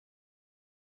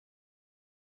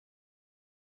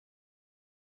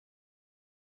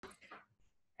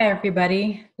Hi,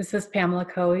 everybody. This is Pamela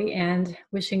Caughey and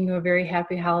wishing you a very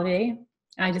happy holiday.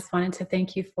 I just wanted to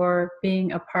thank you for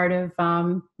being a part of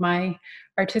my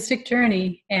artistic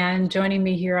journey and joining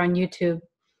me here on YouTube.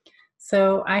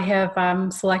 So I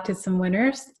have selected some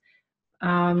winners,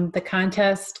 the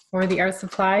contest for the art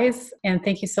supplies, and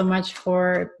thank you so much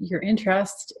for your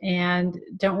interest. And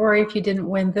don't worry if you didn't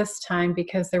win this time,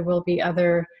 because there will be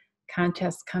other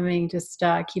contests coming. Just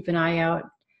keep an eye out.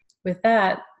 With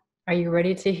that, are you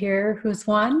ready to hear who's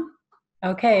won?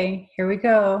 Okay, here we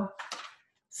go.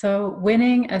 So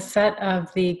winning a set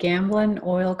of the Gamblin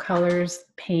Oil Colors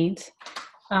paint,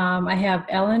 I have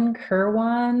Ellen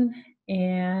Kerwan,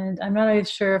 and I'm not really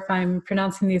sure if I'm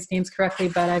pronouncing these names correctly,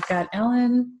 but I've got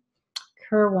Ellen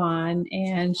Kerwan,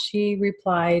 and she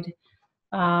replied,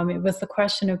 it was the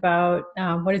question about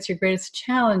what is your greatest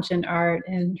challenge in art,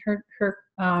 and her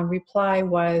reply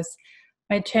was,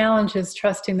 my challenge is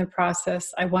trusting the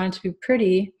process. I want it to be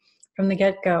pretty from the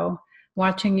get-go.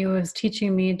 Watching you is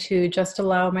teaching me to just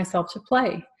allow myself to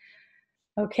play.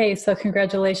 Okay, so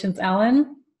congratulations,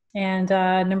 Ellen. And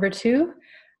number two,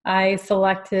 I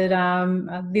selected,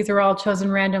 these are all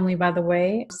chosen randomly, by the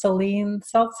way, Celine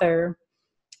Seltzer.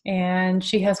 And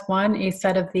she has won a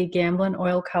set of the Gamblin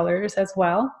Oil Colors as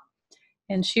well.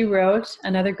 And she wrote,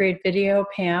 another great video,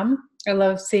 Pam. I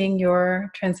love seeing your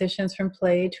transitions from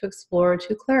play to explore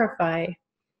to clarify.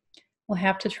 We'll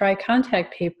have to try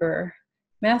contact paper.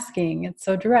 Masking, it's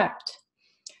so direct.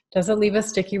 Does it leave a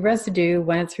sticky residue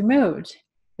when it's removed?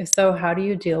 If so, how do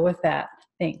you deal with that?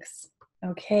 Thanks.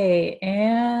 Okay,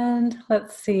 and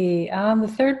let's see.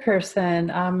 The third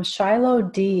person, Shiloh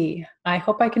D. I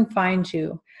hope I can find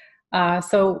you.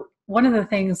 So one of the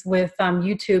things with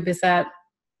YouTube is that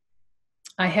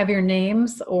I have your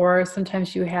names, or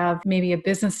sometimes you have maybe a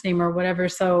business name or whatever.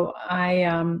 So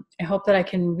I hope that I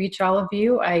can reach all of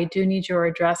you. I do need your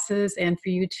addresses and for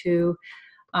you to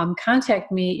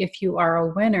contact me if you are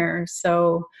a winner.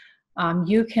 So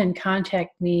you can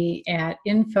contact me at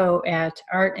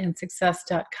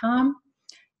info@artandsuccess.com,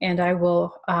 and I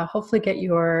will hopefully get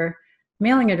your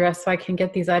mailing address so I can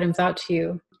get these items out to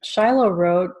you. Shiloh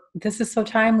wrote, this is so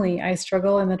timely. I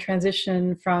struggle in the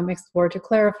transition from explore to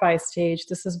clarify stage.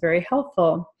 This is very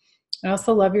helpful. I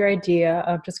also love your idea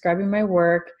of describing my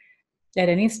work at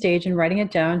any stage and writing it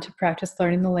down to practice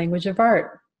learning the language of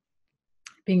art.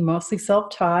 Being mostly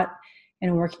self-taught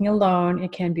and working alone,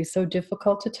 it can be so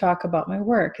difficult to talk about my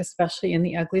work, especially in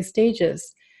the ugly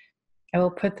stages. I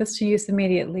will put this to use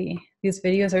immediately. These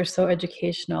videos are so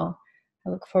educational. I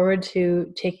look forward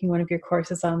to taking one of your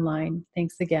courses online.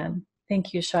 Thanks again.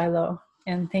 Thank you, Shiloh.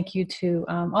 And thank you to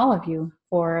all of you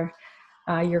for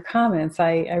your comments.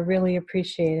 I really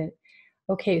appreciate it.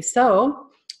 Okay, so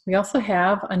we also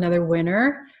have another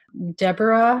winner,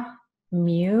 Deborah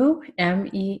Mew,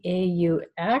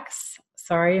 M-E-A-U-X.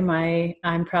 Sorry,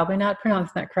 I'm probably not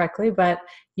pronouncing that correctly, but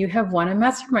you have won a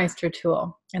Messermeister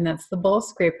tool, and that's the bowl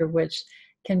scraper, which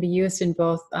can be used in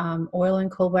both oil and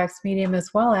cold wax medium,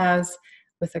 as well as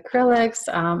with acrylics.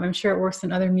 I'm sure it works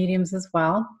in other mediums as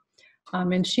well.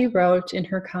 And she wrote in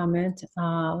her comment,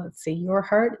 let's see, your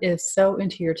heart is so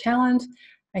into your talent.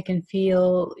 I can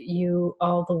feel you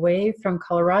all the way from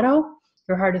Colorado.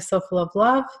 Your heart is so full of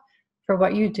love for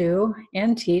what you do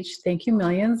and teach. Thank you,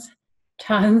 millions,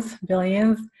 tons,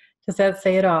 billions. Does that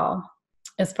say it all?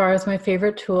 As far as my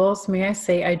favorite tools, may I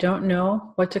say I don't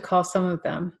know what to call some of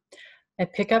them. I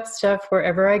pick up stuff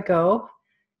wherever I go,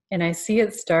 and I see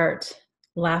it start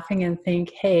laughing and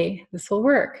think, hey, this will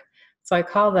work. So I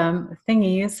call them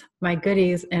thingies, my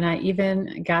goodies, and I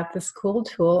even got this cool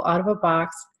tool out of a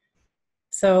box.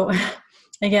 So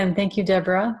again, thank you,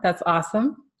 Deborah. That's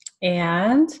awesome.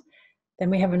 And then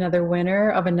we have another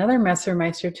winner of another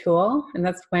Messermeister tool, and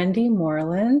that's Wendy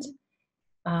Moreland.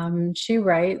 She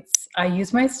writes, I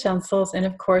use my stencils and,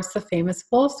 of course, the famous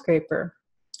bowl scraper.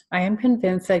 I am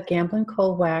convinced that Gamblin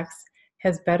Cold Wax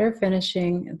has better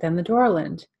finishing than the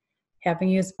Dorland. Having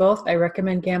used both, I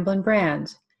recommend Gamblin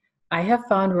brand. I have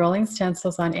found rolling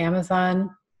stencils on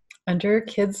Amazon under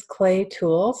Kids Clay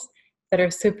Tools that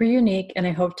are super unique, and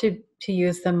I hope to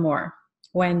use them more.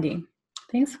 Wendy.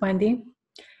 Thanks, Wendy.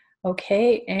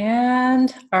 Okay,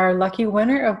 and our lucky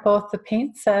winner of both the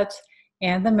paint set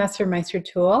and the Messermeister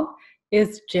tool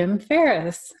is Jim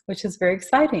Ferris, which is very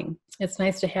exciting. It's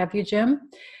nice to have you, Jim.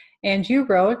 And you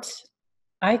wrote,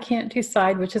 I can't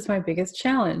decide which is my biggest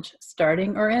challenge,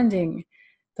 starting or ending.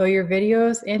 Through your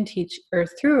videos and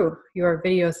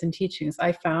teachings,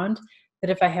 I found that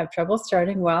if I have trouble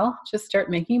starting, well, just start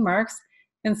making marks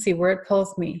and see where it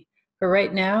pulls me. But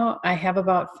right now, I have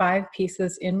about 5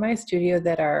 pieces in my studio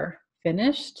that are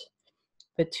finished,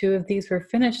 but 2 of these were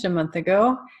finished a month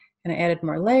ago, and I added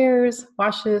more layers,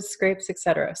 washes, scrapes,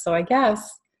 etc. So I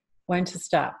guess when to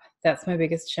stop. That's my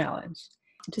biggest challenge.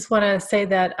 I just want to say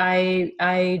that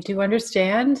I do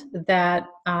understand that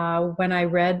when I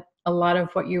read a lot of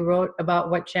what you wrote about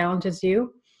what challenges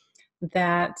you,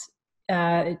 that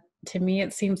to me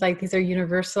it seems like these are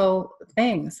universal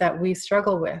things that we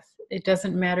struggle with. It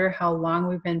doesn't matter how long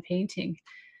we've been painting.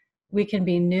 We can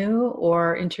be new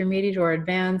or intermediate or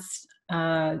advanced.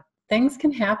 Things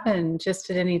can happen just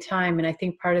at any time, and I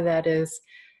think part of that is,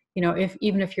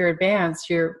 even if you're advanced,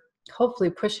 you're hopefully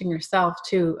pushing yourself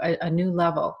to a new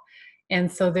level. And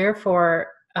so therefore,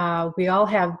 we all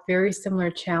have very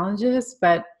similar challenges,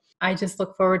 but I just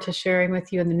look forward to sharing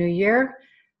with you in the new year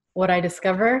what I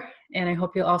discover, and I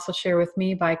hope you'll also share with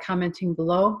me by commenting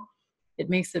below. It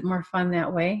makes it more fun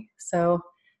that way. So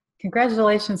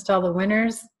congratulations to all the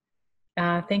winners.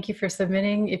 Thank you for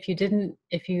submitting. If you didn't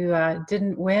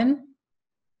win,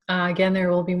 again, there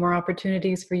will be more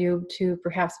opportunities for you to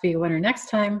perhaps be a winner next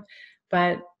time,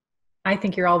 but I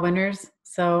think you're all winners.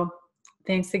 So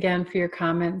thanks again for your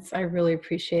comments. I really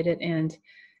appreciate it, and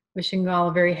wishing you all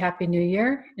a very happy new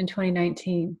year in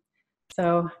 2019.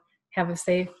 So have a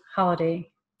safe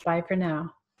holiday. Bye for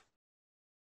now.